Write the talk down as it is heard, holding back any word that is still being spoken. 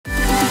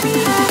Back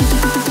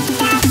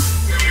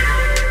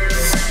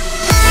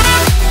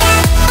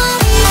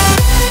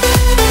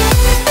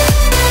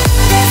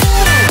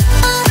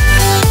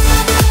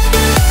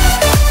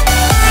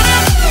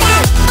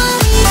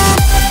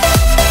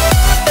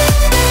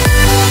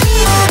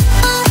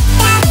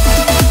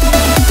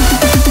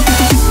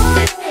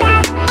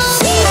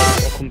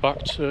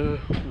to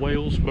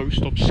Wales'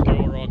 most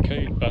obscure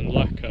arcade,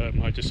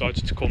 Benllech. I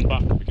decided to come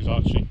back because I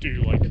actually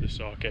do like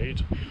this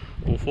arcade.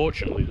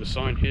 Unfortunately, the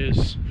sign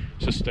here's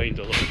sustained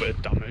a little bit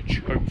of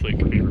damage. Hopefully it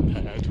can be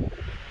repaired.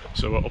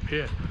 So up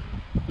here,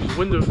 there's a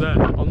window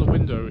there. On the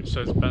window it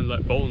says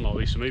Benllech Bowling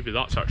Alley, so maybe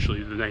that's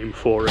actually the name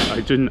for it.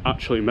 I didn't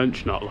actually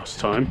mention that last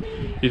time.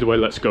 Either way,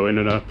 let's go in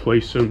and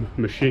play some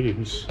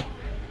machines.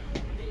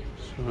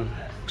 So,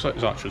 looks like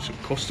there's actually some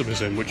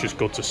customers in, which is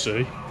good to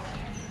see.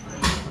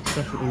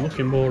 Definitely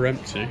looking more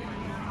empty.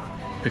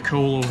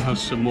 Piccolo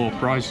has some more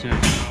prizes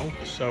now,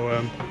 so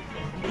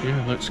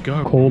yeah, let's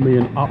go. Call me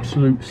an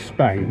absolute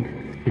spank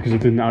because I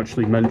didn't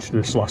actually mention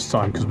this last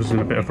time because I was in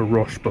a bit of a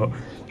rush, but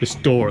this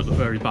door at the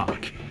very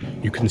back,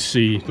 you can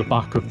see the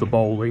back of the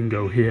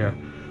bowlingo here,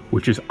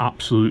 which is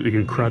absolutely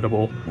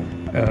incredible.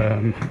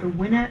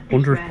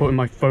 Wonder if putting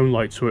my phone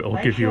light to it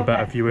will give you a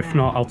better view. If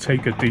not, I'll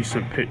take a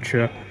decent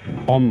picture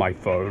on my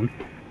phone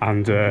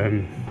and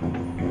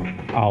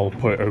I'll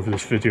put it over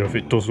this video if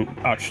it doesn't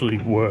actually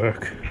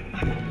work.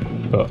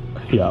 But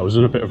yeah, I was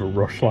in a bit of a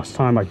rush last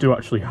time. I do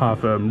actually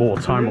have more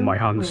time on my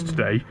hands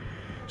today,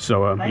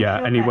 so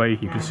yeah, anyway,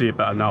 you can see it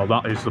better now.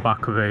 That is the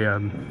back of a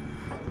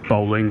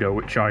bowlingo,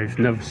 which I've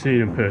never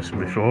seen in person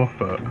before,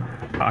 but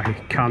I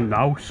can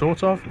now,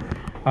 sort of,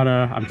 and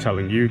I'm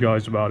telling you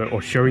guys about it,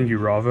 or showing you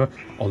rather,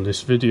 on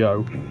this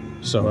video.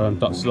 So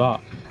that's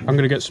that. I'm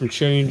gonna get some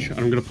change and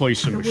I'm gonna play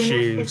some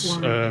machines.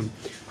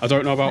 I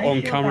don't know about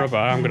on camera, but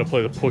I'm gonna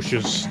play the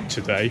pushers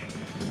today.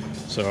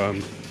 So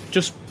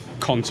just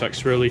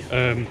context really.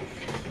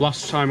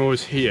 Last time I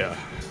was here,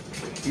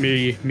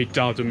 me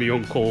dad and my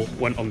uncle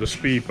went on the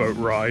speedboat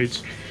ride,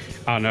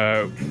 and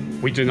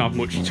we didn't have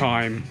much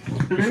time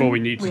before we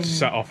needed to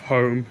set off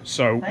home,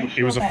 so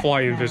it was a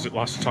flying visit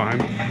last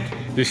time.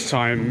 This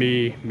time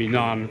me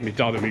nan, my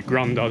dad and my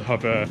granddad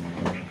have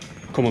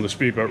come on the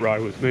speedboat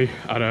ride with me,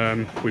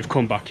 and we've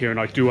come back here and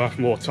I do have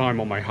more time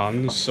on my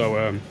hands,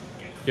 so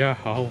yeah,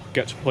 I'll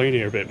get to playing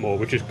here a bit more,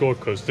 which is good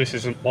because this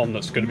isn't one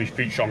that's going to be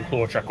featured on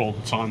Claw Check all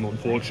the time,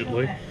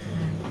 unfortunately.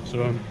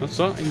 So that's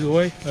that. Either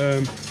way,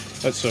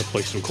 let's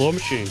play some claw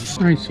machines.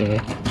 Right,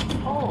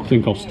 I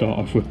think I'll start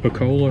off with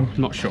Piccolo.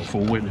 Not sure if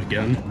we'll win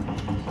again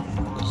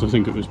because I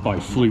think it was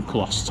by fluke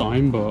last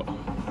time, but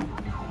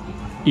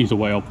either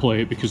way I'll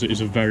play it because it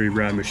is a very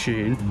rare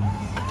machine.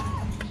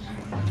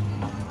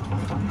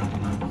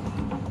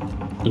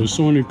 There was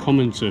someone who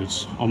commented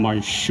on my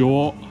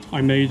short I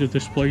made of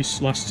this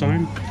place last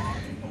time,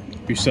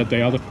 who said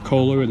they had a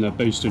Piccolo and they're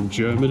based in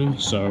Germany,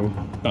 so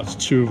that's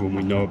two of them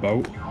we know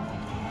about.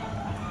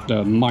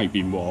 There might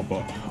be more,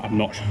 but I'm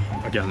not,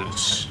 again,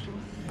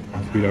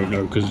 we don't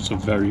know because it's a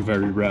very,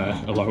 very rare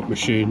allout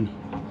machine.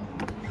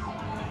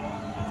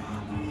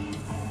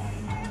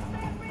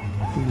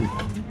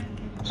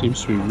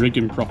 Seems to be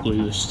rigging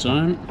properly this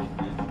time.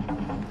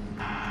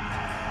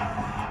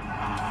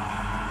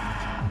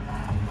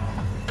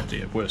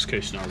 Worst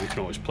case scenario, we can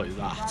always play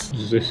that.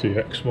 This is the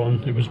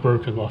X1. It was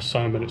broken last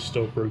time and it's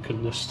still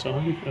broken this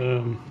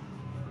time.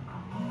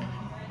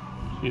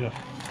 Yeah.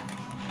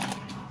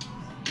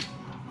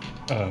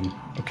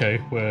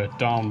 Okay, we're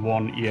down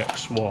one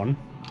EX1.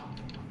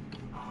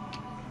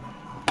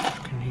 I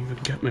can even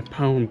get my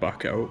pound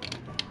back out.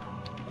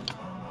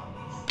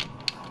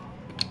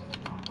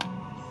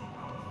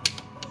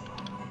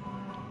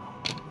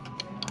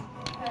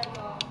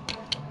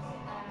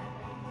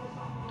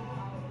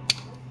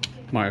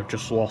 Might have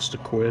just lost a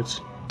quid.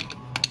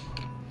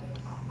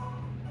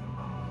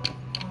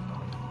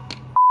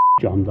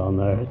 John down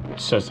there, it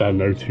says there are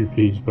no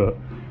 2p's, but I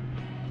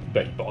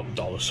bet you bought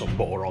 $1 some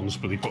morons,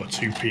 but they put a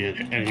 2p in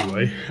it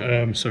anyway.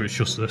 So it's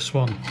just this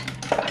one.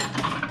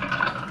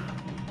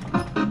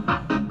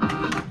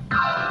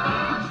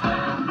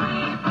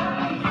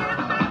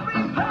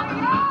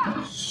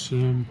 It's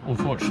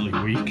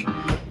unfortunately weak.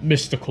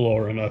 Mr.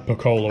 Claw and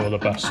Piccolo are the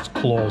best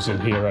claws in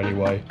here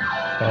anyway.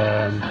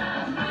 And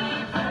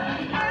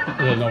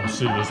then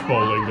obviously there's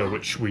bowlingo,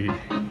 which we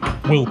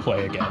will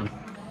play again.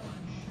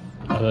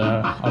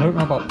 I don't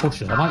know about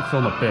pushes. I might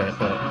film a bit,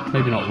 but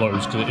maybe not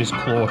loads because it is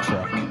Claw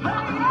Trek.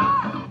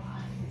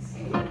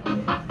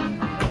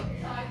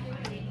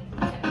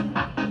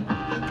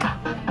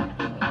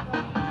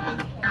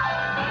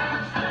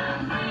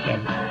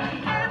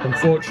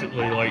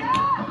 unfortunately, like,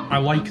 I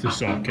like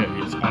this arcade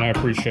and I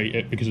appreciate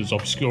it because it's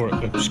obscure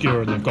and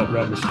they've got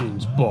rare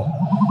machines, but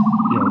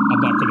you know,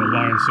 I'm not going to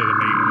lie and say the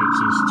maintenance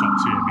is top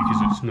tier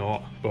because it's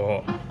not.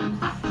 But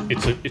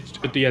it's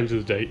at the end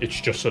of the day,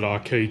 it's just an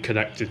arcade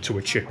connected to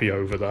a chippy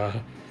over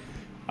there,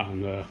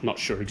 and not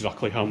sure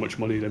exactly how much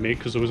money they make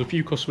because there was a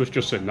few customers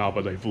just in now,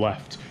 but they've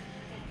left.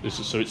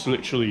 So it's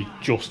literally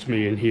just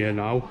me in here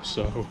now.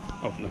 So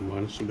oh, never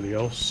mind, somebody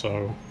else.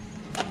 So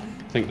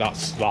think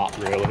that's that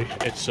really.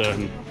 It's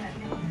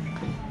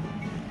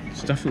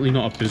definitely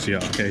not a busy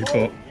arcade,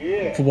 but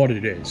for what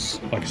it is,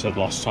 like I said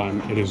last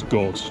time, it is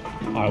good.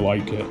 I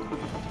like it.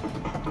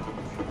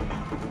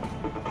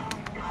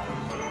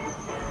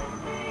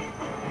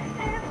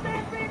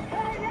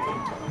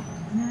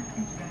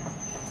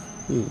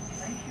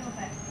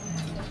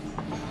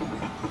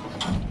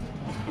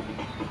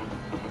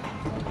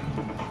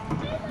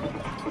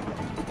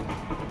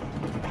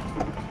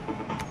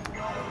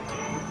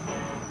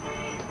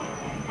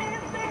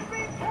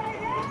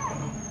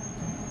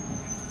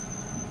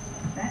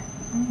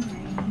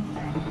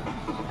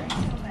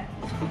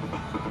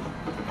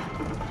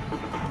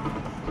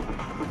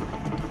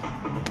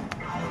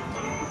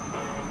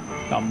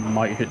 That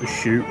might hit the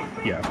chute.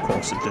 Yeah, of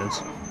course it did.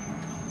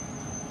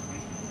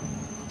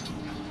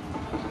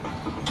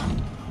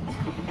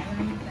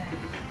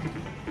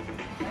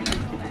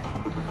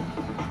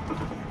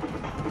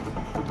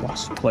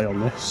 Last play on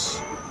this.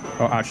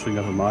 Oh, actually,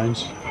 never mind.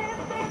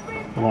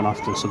 The one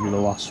after this will be the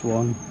last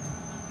one.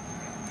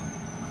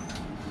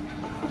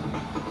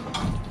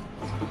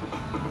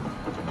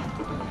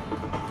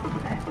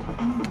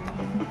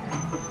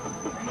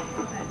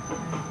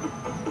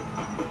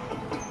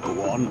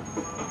 Go on.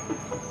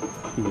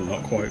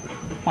 Not quite.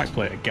 Might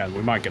play it again.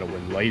 We might get a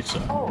win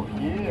later. Oh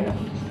yeah.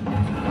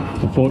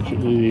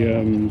 Unfortunately,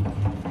 I'm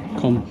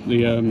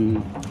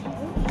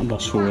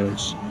lost for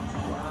words.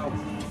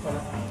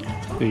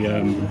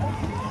 The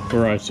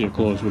variety of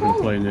claws we're going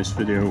to play in this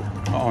video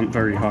aren't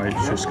very high.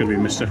 It's just going to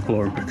be Mr.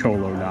 Claw and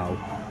Piccolo now.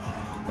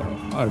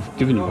 I've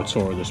given you a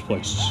tour of this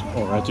place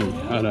already,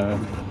 and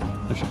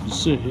as you can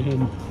see,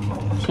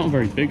 it's not a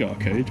very big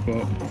arcade,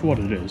 but for what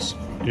it is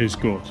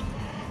good.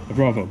 I'd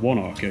rather one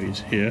arcade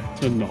here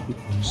than none,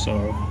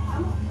 so...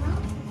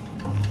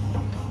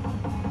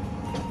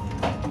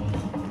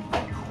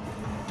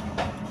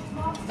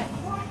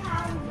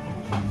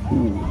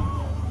 Ooh.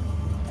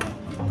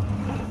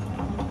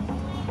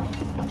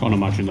 Can't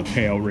imagine the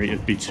payout rate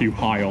would be too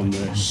high on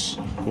this,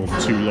 or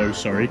too low,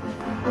 sorry.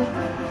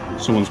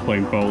 Someone's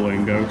playing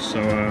bowlingo,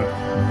 so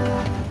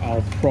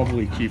I'll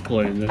probably keep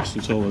playing this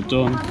until they're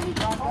done.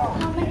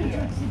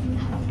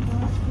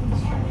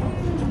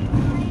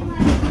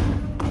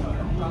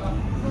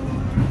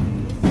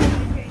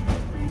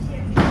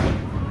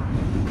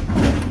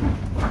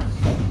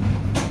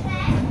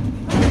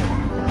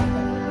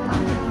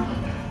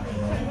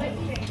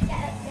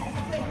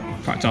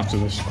 In fact, after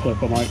this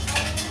clip I might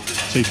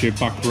take it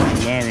back around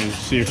there and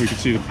see if we can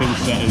see the pin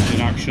setters in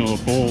action or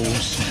the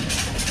balls.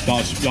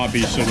 That'd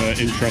be some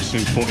interesting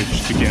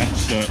footage to get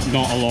that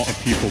not a lot of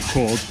people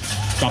could,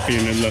 that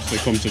being unless they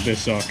come to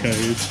this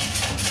arcade.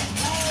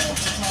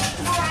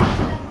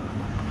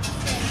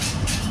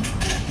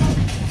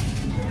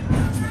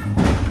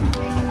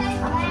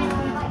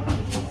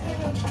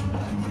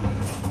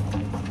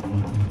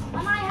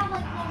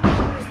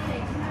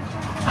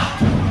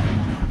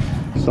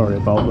 Sorry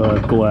about the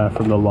glare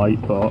from the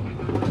light, but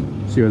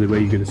it's the only way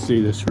you're going to see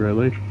this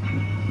really.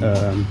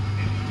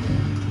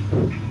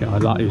 Yeah,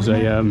 that is a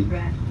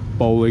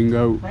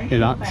bowlingo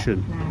in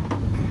action.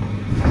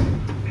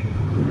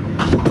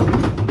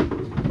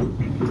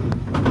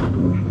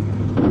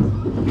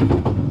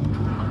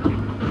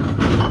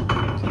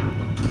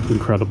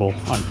 Incredible.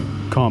 I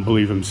can't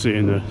believe I'm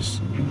seeing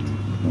this.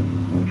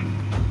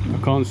 I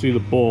can't see the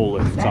ball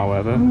lift,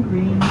 however.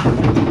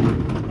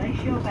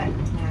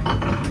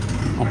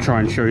 I'll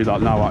try and show you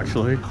that now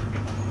actually,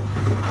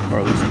 or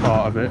at least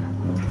part of it.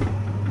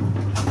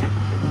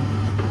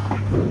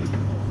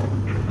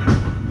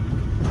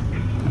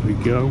 There we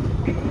go.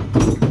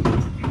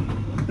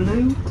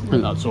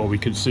 And that's all we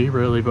can see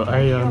really, but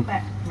hey,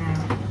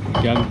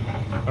 again,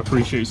 I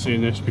appreciate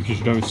seeing this because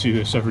you don't see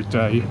this every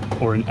day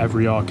or in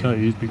every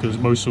arcade because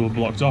most of them are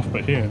blocked off,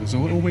 but here there's a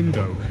little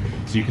window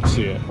so you can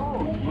see it.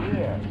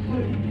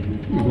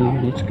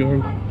 Let's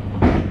go.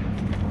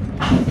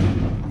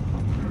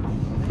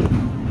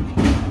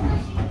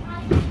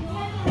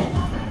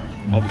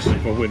 Obviously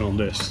if I win on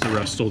this, the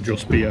rest will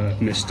just be a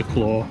Mr.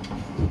 Claw.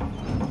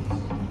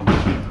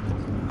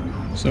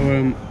 So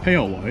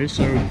payout wise,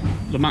 so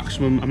the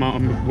maximum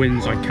amount of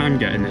wins I can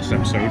get in this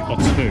episode are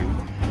 2.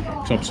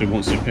 Because obviously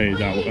once they're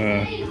paid out,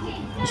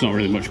 there's not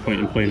really much point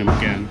in playing them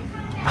again.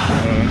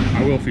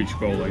 I will feature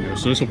bowling,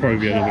 so this will probably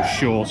be another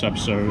short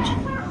episode.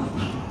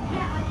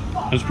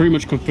 It's pretty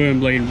much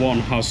confirmed lane 1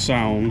 has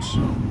sounds.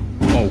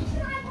 Oh.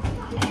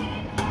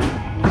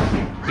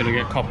 Gonna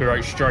get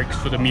copyright strikes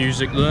for the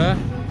music there.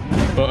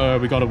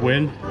 But we got a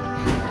win.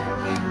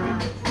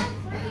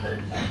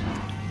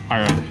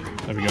 Alright,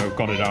 there we go,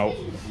 got it out.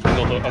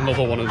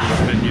 Another one of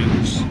the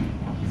opinions.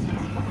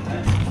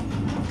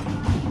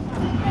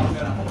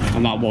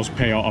 And that was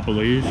payout, I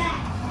believe.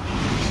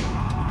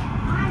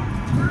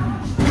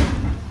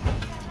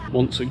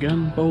 Once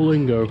again,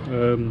 bowlingo.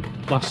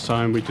 Last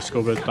time we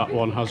discovered that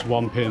one has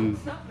 1 pin.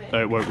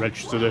 It won't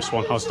register, this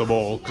one has them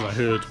all, because I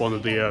heard one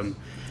of the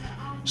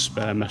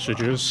spare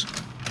messages.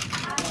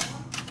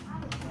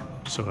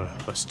 So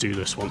let's do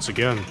this once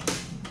again.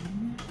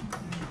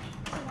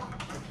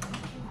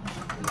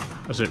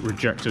 as it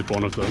rejected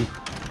one of them.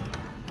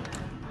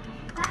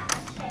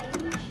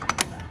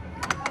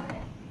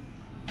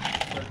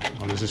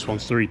 And this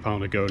one's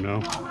 £3 a go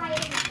now.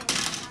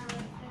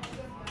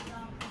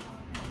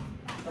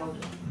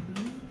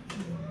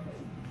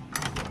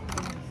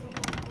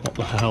 What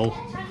the hell?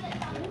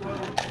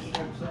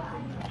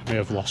 May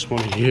have lost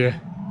money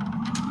here.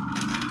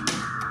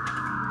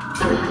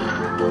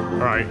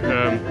 Right,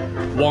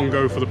 one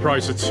go for the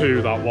price of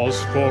two, that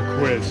was,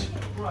 £4.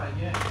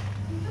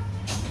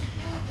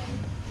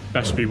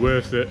 Best be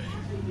worth it.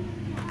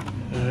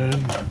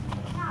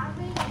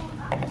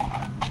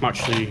 I'm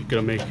actually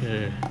gonna make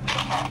a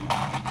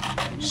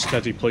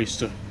steady place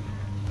to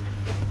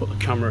put the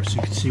camera so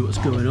you can see what's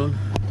going on.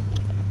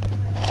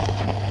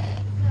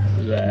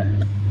 There.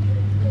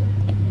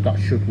 That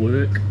should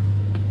work.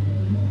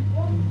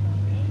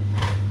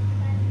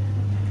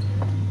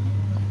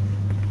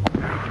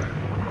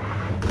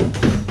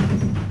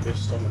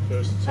 Missed on the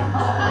first attempt.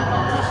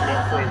 I'm going to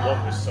get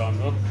 3-1 this time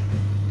though.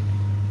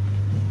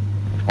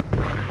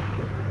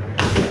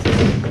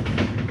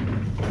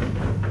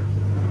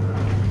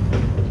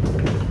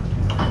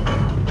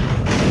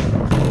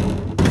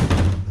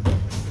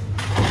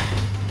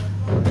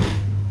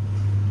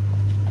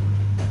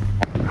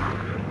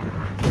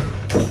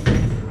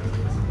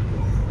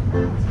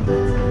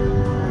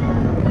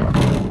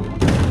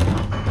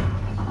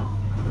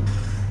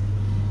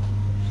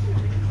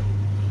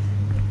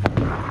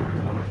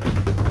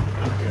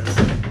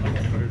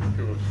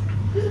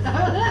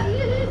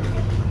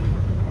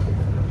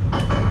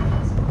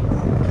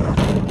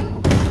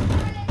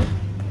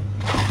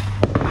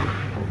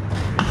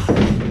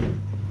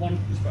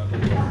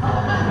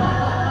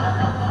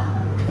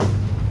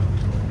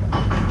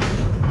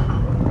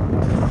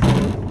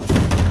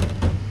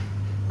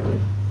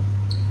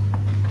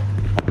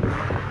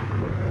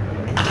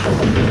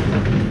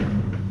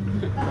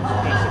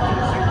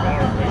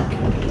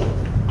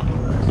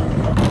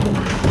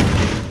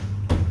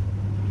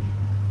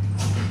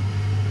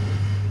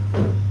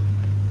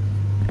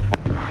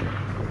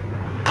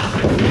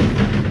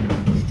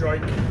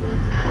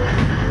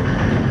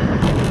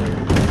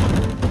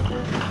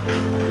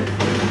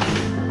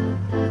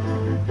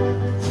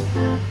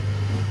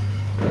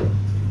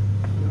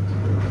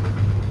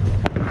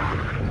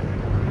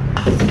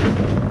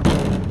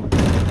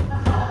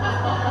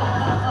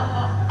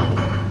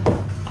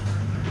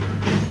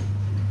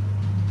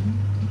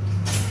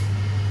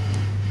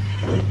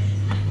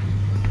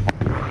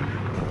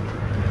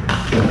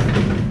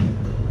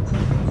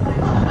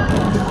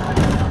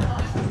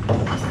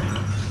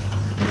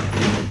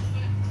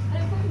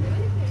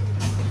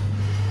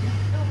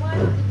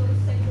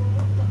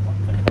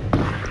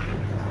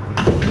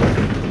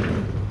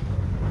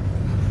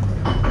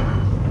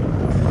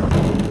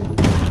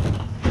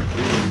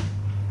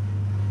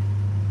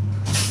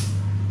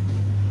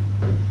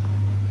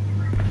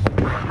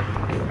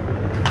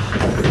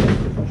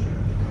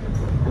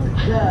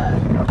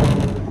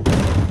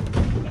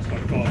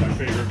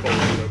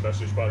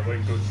 By the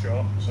way, good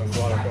shot, so I'm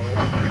glad I got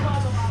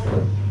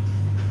it.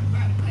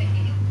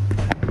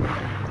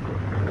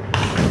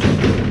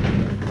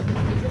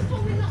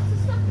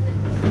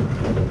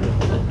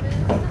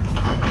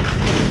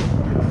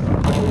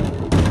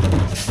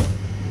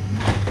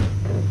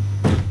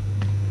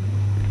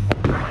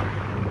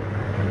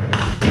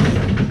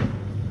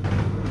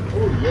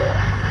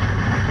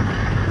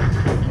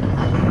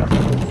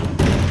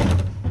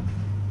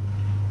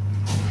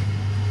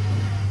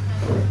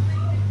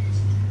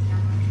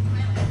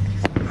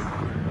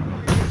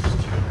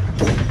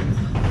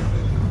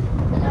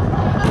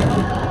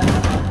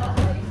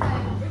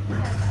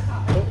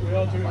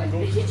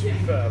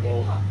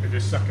 In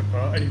this second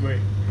part, anyway.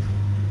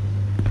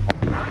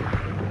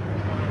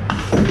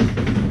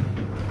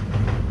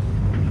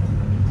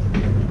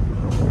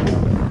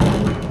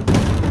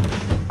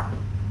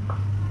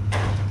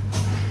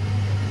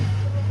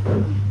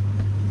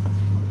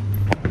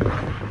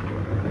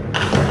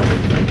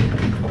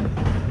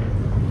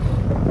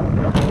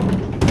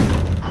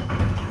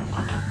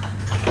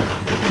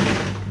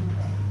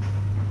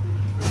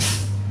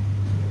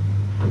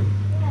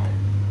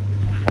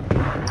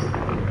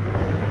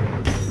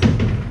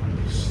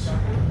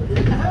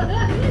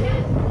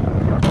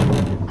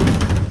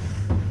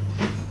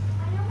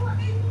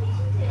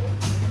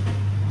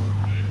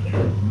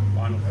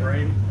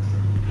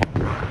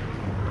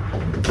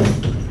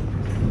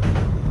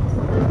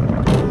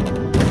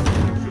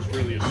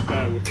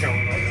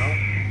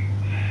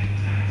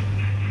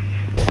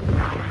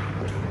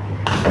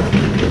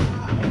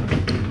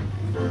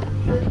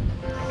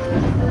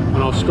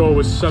 Score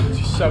was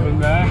 77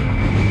 there,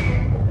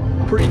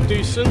 pretty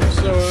decent.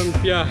 So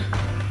yeah,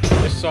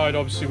 this side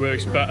obviously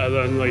works better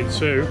than lane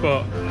 2,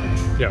 but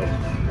yeah,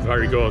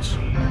 very good.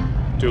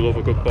 Do love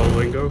a good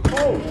bowling go.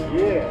 Oh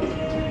yeah.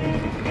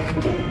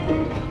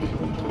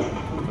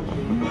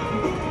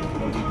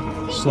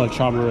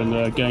 Sledgehammer and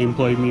the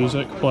gameplay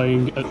music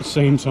playing at the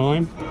same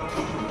time.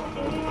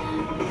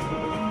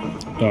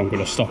 Oh, I'm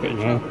gonna stop it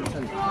now.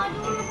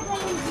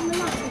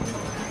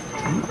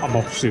 I'm I'm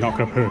obviously not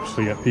going to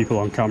purposely get people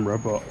on camera,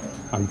 but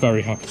I'm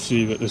very happy to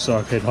see that this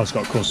arcade has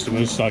got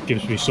customers. That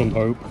gives me some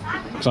hope,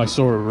 because I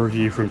saw a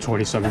review from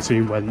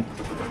 2017 when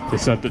they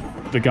said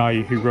that the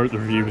guy who wrote the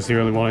review was the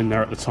only one in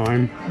there at the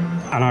time,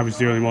 and I was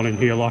the only one in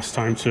here last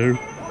time too.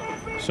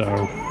 So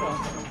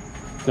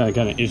then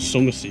again, it is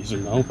summer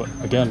season now, but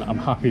again, I'm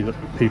happy that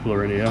people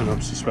are in here and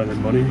obviously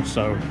spending money,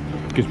 so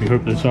it gives me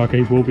hope that this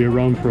arcade will be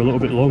around for a little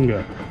bit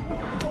longer.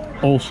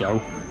 Also,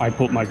 I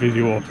put my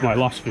video up, my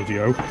last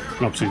video,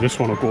 and obviously this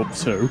one will go up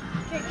too,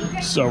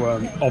 so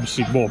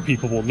obviously more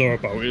people will know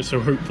about it,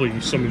 so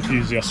hopefully some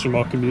enthusiasts from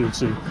our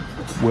community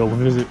will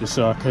visit this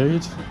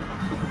arcade.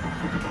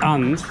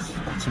 And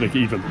to make it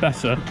even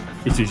better,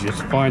 it's easier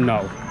to find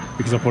now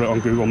because I put it on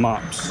Google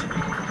Maps.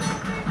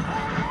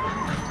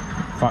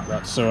 Fact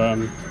that, so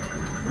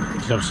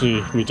because obviously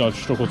my dad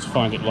struggled to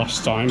find it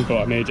last time, but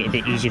I made it a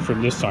bit easier for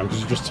him this time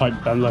because you just type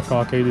Benllech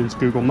Arcade into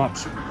Google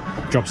Maps.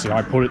 Which obviously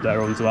I put it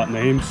there under that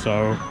name,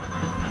 so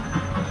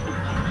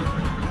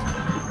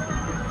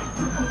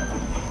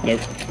nope.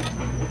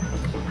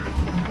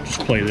 Just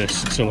play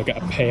this until I get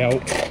a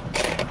payout.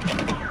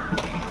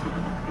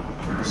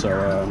 So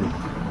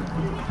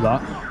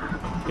that.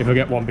 If I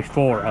get one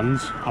beforehand,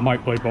 I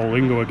might play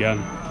Bowlingo again.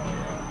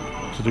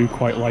 I do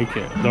quite like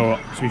it, though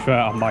to be fair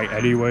I might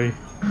anyway.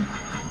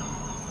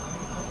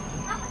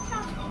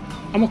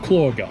 I'm a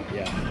claw guy,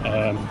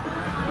 yeah,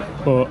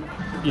 but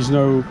I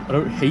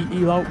don't hate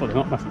Eel-Out, but they're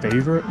not my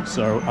favourite,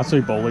 so I'd say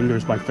Bowlingo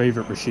is my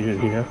favourite machine in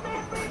here,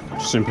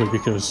 simply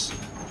because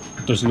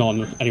there's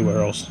none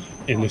anywhere else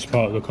in this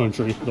part of the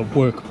country that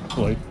work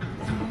properly.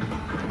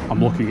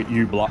 I'm looking at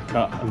you, Black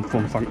Cat, and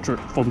Fun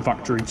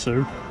Factory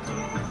too.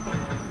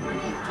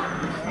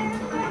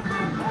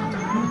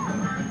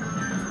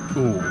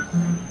 Ooh.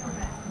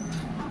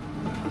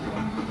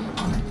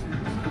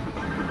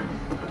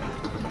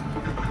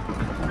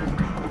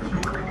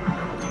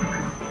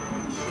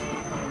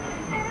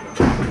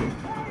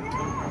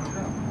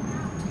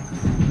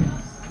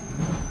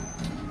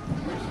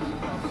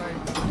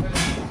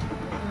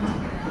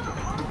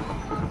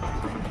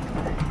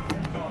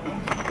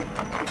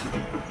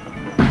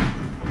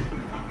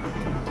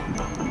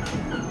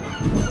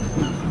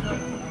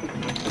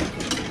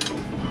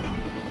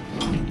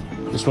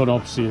 This one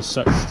obviously is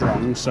set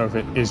strong, so if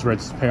it is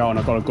ready to pay out and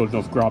I've got a good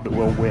enough grab, it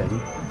will win.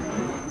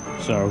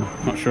 So,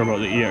 not sure about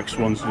the EX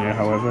ones here,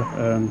 however.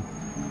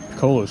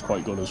 Cola is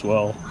quite good as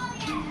well,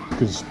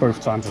 because both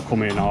times I've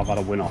come in I've had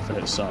a win off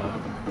it, so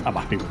I'm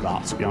happy with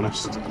that, to be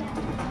honest.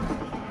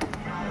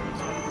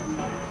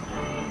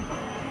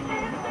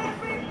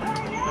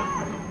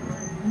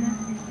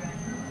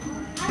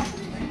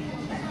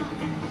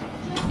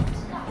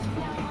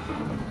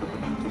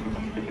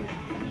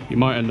 You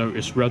might have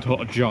noticed Red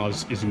Hot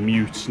Jazz is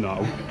mute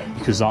now,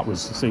 because that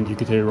was the thing you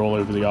could hear all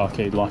over the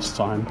arcade last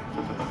time.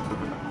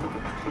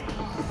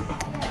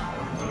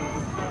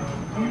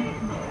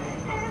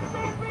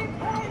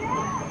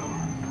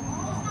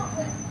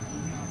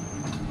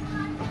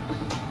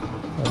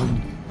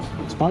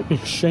 This might be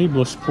a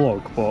shameless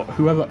plug, but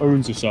whoever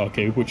owns this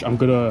arcade, which I'm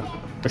gonna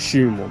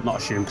assume, well not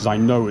assume, because I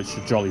know it's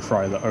the Jolly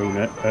Fryer that own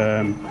it,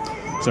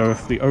 so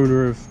if the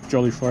owner of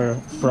Jolly Fryer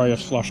 /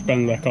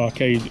 Benllech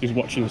Arcade is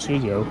watching this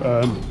video,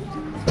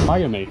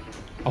 hire me.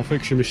 I'll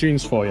fix your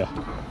machines for you.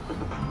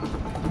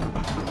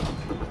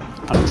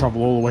 And I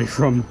travel all the way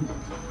from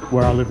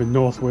where I live in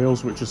North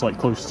Wales, which is like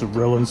close to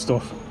Rill and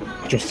stuff,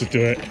 just to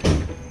do it.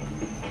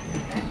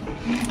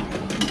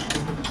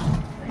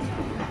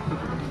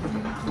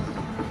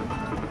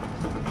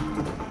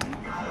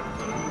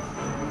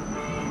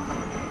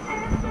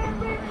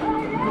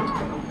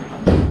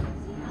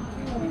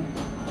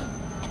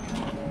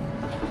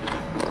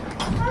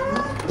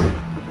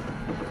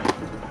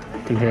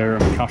 You can hear a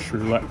cash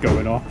roulette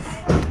going off.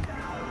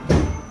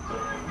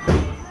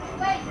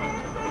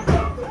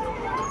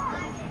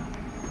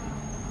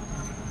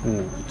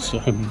 Oh, it's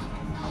didn't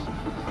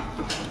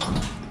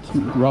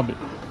grab it.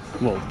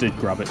 Well, it did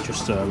grab it,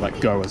 just to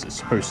let go as it's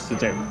supposed to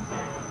do.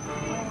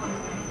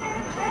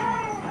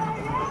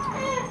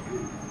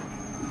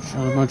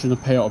 I imagine the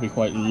payout will be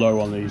quite low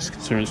on these,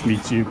 considering it's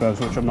MeToo,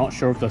 which I'm not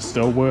sure if they're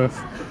still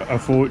worth a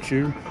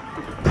fortune.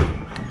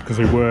 Because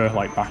they were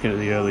like back in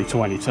the early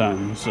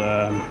 2010s.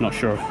 Not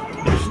sure if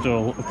they're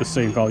still of the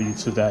same value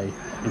today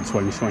in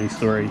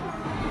 2023.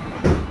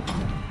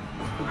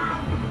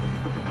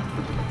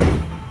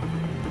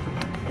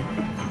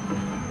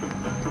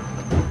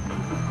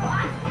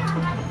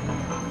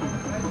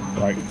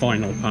 Right,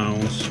 final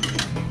pounds.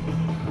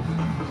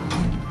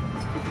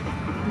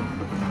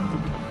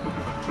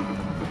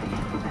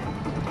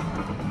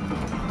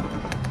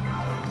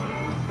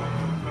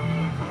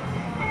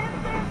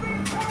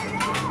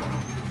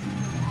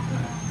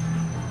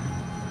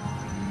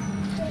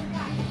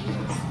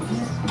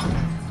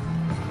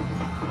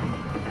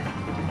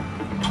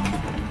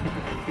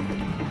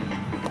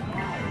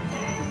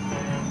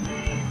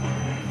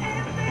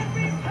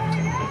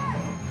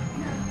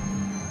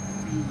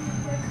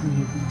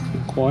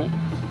 Quite.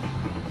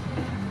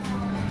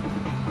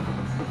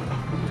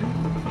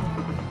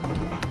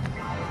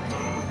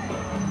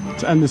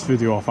 To end this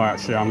video off, I'm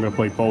going to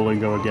play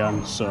Bowlingo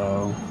again,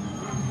 so...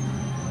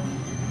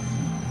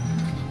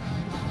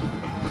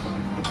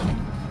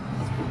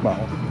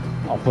 Well,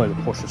 I'll play the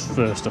pushes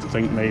first, I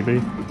think, maybe.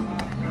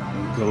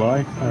 Will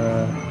I?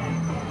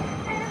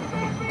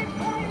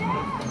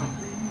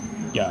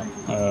 Yeah,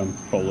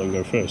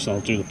 Bowlingo first, and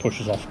I'll do the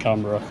pushes off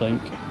camera, I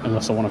think,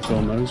 unless I want to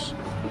film those.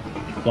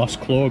 Last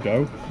claw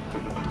go.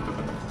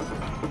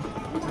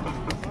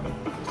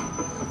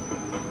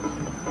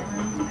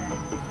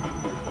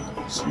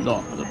 It's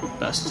not the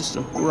bestest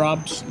of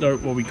grabs. No,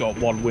 well, we got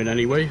one win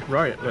anyway.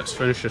 Right, let's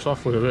finish this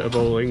off with a bit of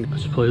bowling.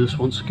 Let's play this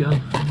once again.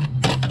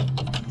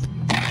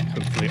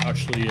 Hopefully it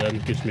actually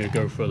gives me a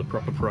go for the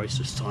proper price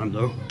this time,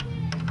 though.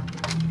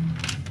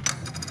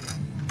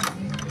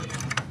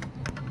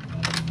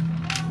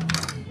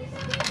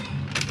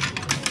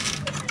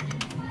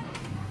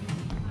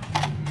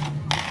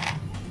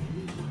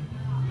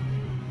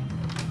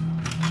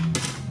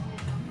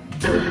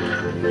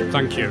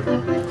 Thank you.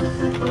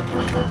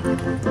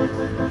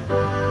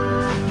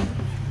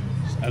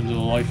 It's the end of the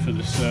life for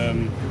this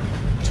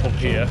tub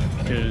here,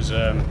 because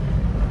I'm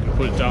going to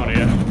put it down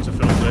here to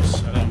film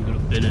this, and I'm going to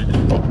bin it.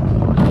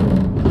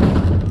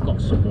 I've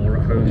got some more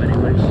at home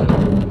anyway, so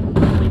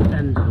the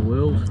end of the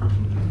world.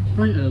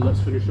 Right, let's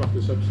finish off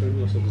this episode,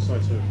 unless I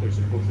decide to play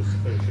some pushes to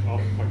finish it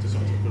off. If I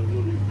decide to film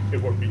them, it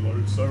won't be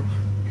loads, so.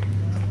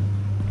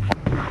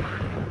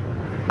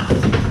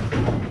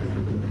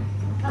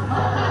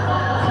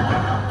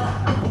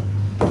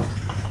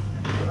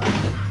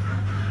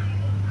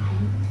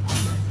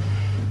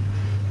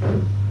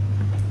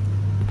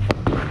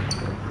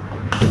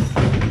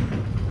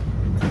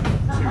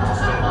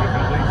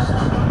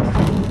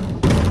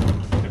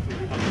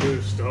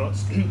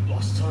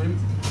 Last time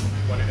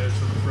when it took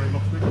a frame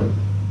off me.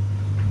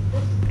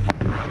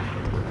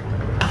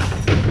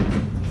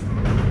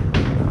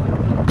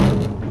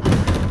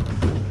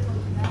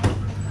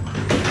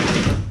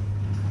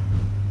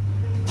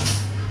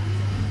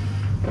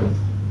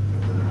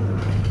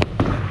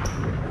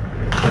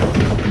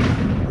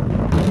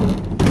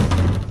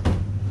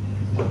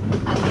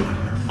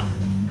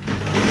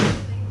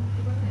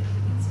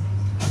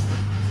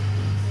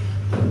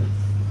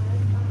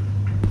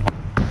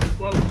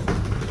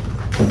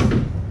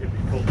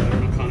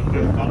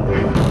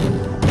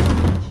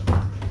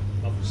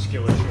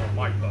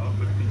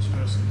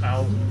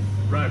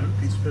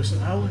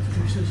 McPizzaPerson L,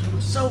 introducing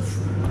myself.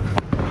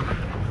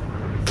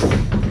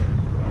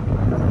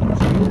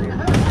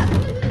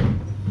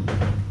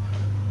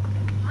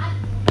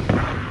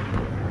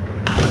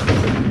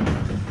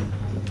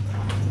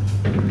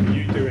 What are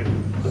you doing?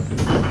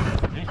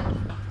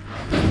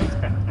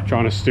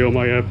 Trying to steal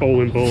my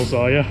bowling balls,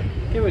 are you?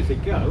 Give it a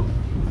go.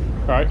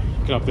 Right,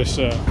 you can have this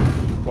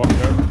one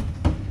go.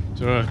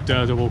 So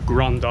Daredevil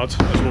Grandad,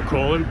 as we'll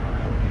call him.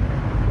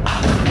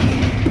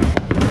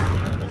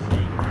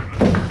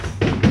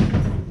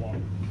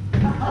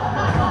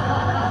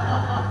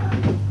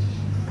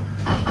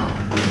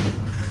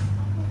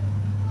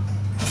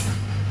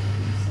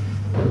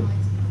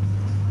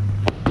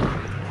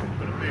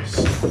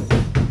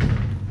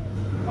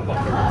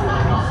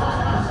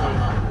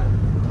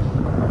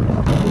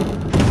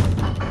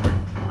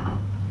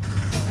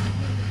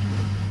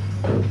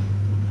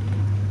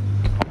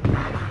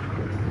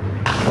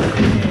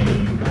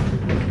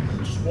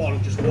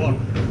 Just one.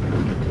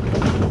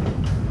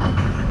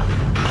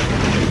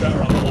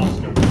 Better on the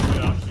last go because we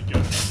actually get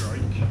a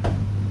strike.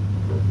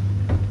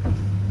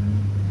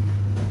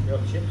 Your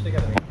chips are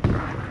going to be.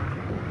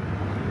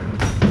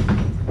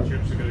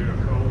 Chips are going to go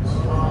cold.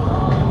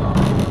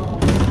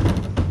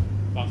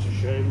 That's a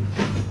shame.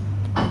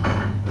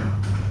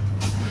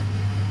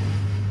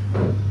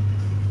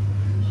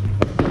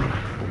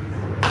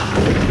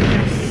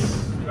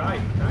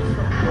 Right, nice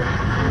one.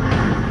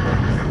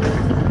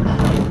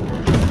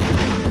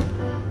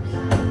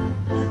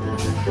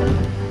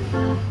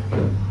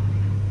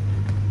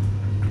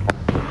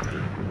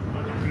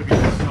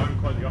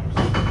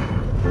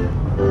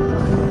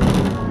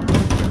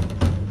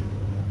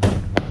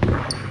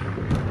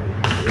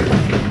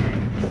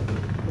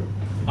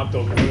 I've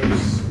done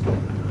worse.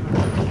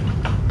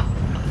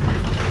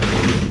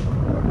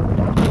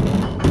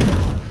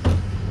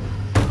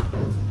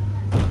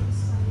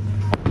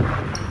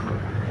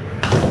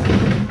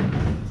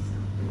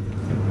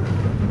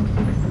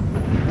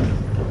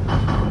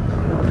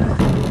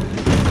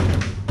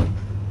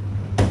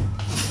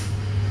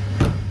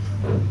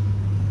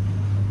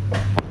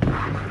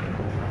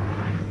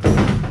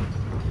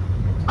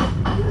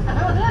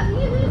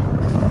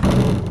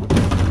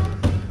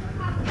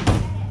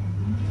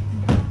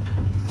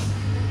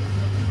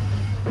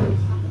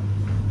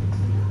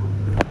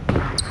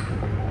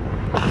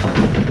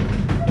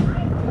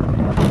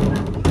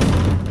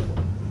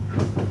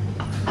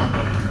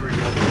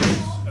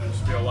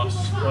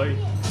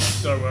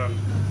 So,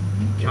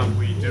 can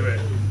we do it?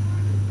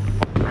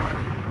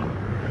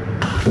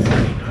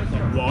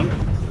 One.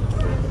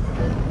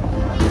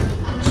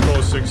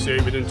 Score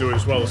 68, we didn't do it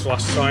as well as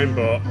last time,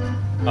 but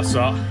that's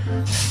that.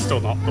 Still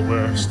not the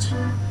worst.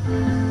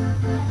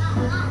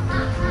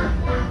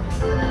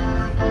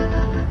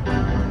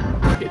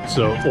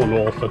 That's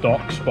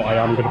unorthodox, but I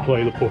am going to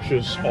play the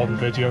pushes on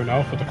video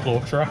now for the claw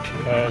track.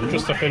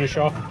 Just to finish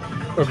off,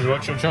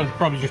 it'll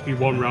probably just be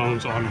 1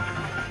 round on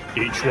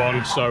each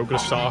one. So I'm going to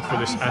start off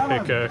with this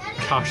epic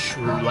cash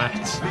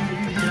roulette.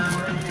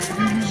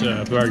 It's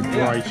very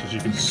bright, as you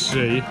can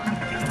see.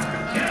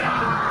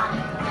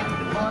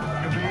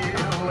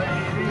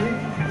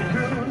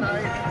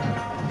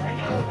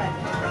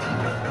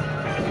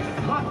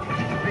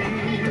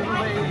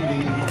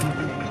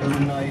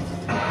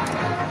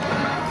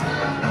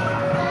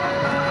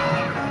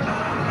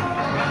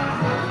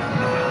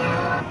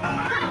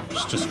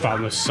 Just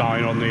found the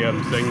sign on the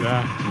thing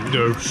there,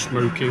 no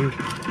smoking.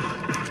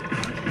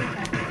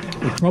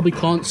 You probably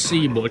can't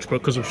see much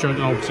because I've shown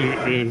obviously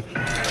it being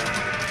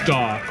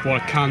dark.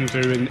 What I can do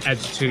in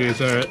editing is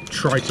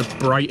try to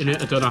brighten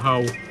it. I don't know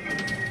how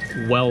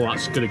well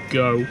that's going to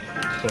go,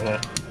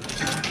 but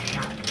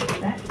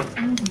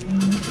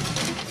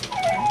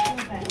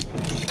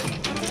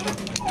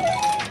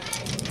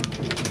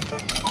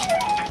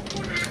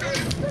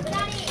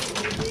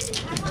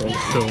don't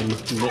film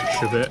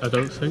much of it, I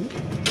don't think.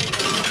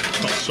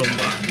 Got some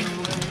back.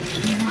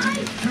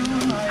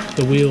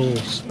 The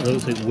wheels, I don't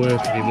think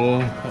work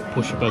anymore. That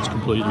pusher bed's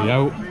completely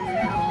out.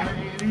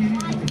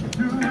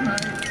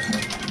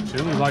 The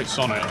only lights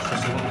on it, it's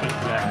just a little bit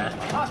there.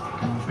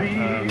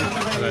 And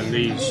then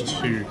these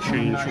two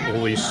change,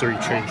 all these 3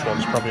 change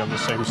ones probably on the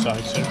same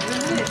side too.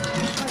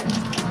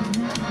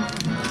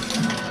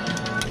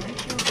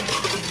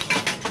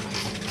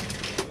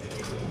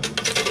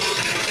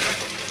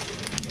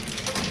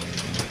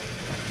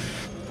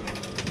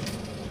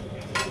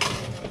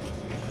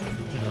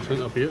 I think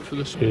that'll be it for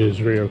this.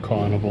 Here's Rio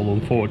Carnival.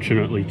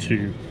 Unfortunately,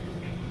 2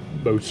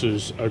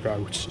 motors are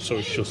out, so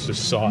it's just this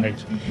side.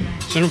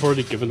 So I've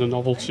already given the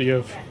novelty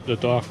of the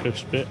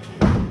darkness bit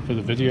for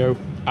the video,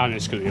 and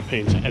it's going to be a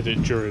pain to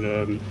edit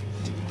during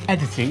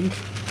editing.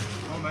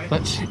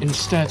 Let's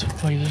instead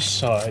play this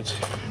side,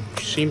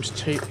 which seems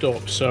taped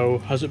up. So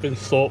has it been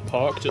thought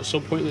parked at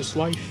some point in its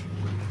life?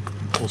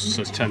 Also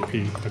says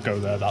 10p to go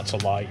there. That's a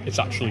lie. It's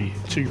actually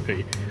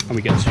 2p, and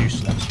we get 2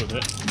 steps with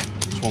it.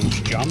 This one's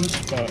jammed,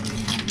 but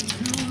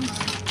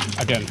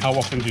again, how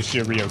often do you see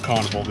a Rio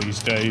Carnival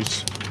these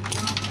days?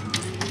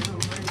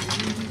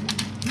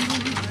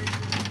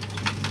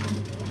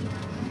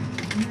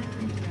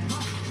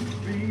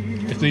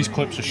 If these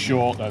clips are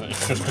short, then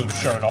it's just because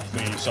I'm showing off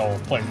these. I'll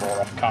play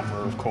more off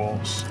camera, of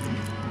course.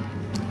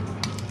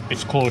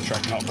 It's claw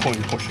track, not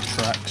coin pusher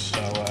track, so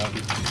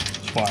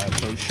that's why I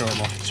don't show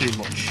them off too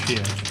much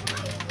here.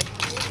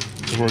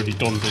 I've already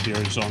done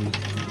videos on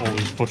all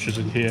these pushers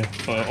in here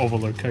for other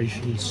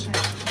locations.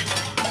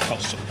 Got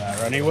some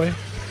there anyway.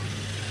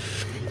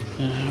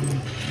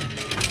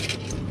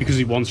 Because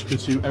he wants me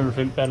to do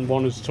everything, Ben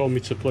One has told me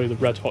to play the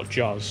Red Hot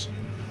Jazz,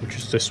 which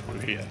is this one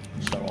here,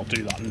 so I'll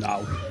do that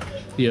now.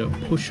 The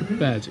pusher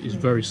bed is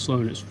very slow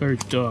and it's very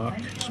dark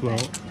as well.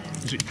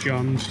 Is it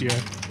jammed? Yeah.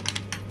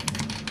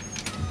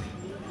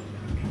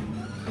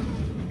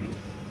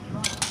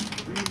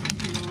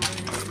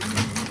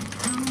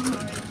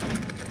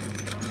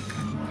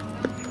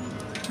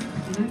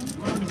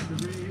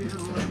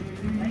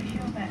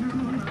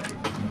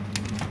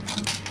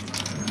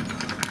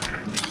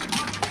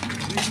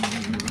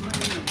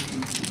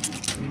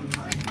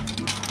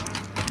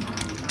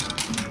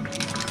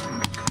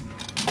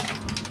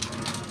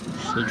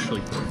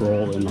 Literally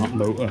crawling that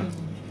motor.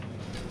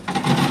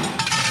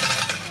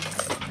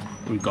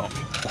 We've got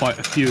quite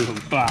a few of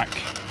them back.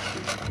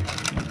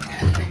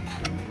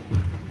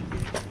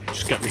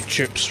 Just get me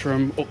chips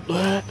from up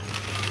there.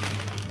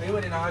 Are you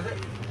winning, Isaac?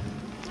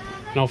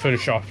 And I'll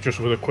finish off just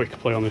with a quick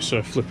play on this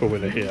flipper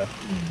with it here.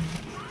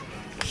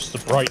 Just the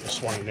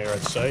brightest one in here,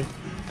 I'd say,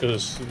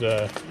 because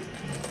the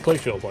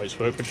playfield lights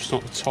work, but just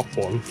not the top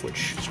one,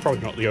 which is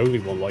probably not the only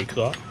one like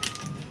that.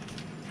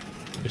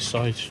 This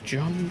side's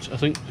jammed, I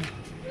think.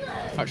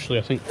 Actually,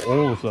 I think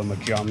all of them are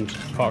jammed,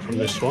 apart from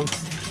this one.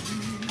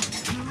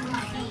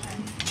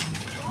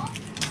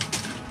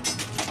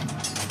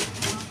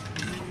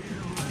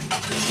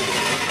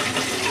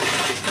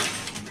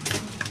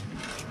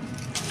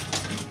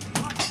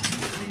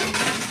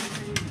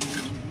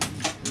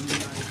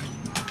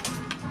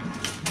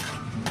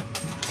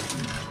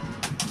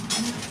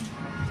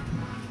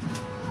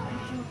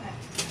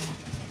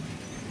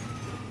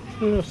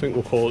 I think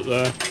we'll call it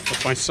there.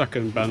 That's my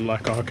second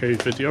Benllech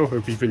arcade video.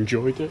 Hope you've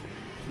enjoyed it.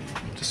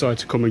 Decided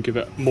to come and give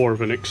it more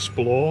of an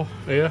explore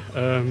here.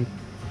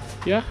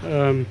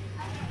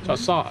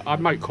 That's that. I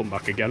might come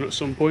back again at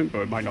some point, but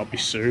it might not be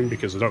soon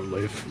because I don't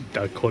live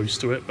dead close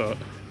to it, but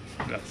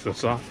that's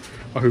that.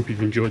 I hope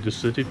you've enjoyed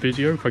this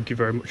video. Thank you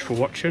very much for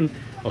watching.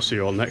 I'll see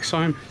you all next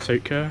time.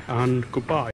 Take care and goodbye.